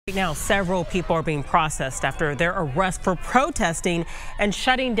Now, several people are being processed after their arrest for protesting and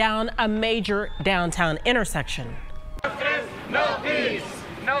shutting down a major downtown intersection. Justice, no peace.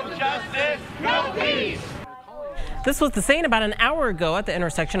 No justice, no peace. This was the scene about an hour ago at the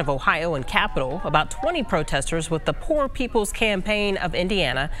intersection of Ohio and Capitol. About 20 protesters with the Poor People's Campaign of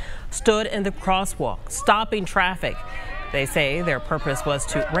Indiana stood in the crosswalk, stopping traffic. They say their purpose was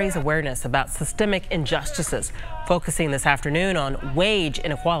to raise awareness about systemic injustices, focusing this afternoon on wage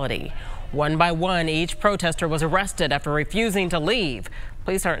inequality. One by one, each protester was arrested after refusing to leave.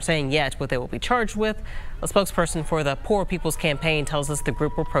 Police aren't saying yet what they will be charged with. A spokesperson for the Poor People's Campaign tells us the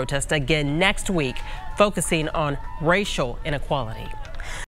group will protest again next week, focusing on racial inequality.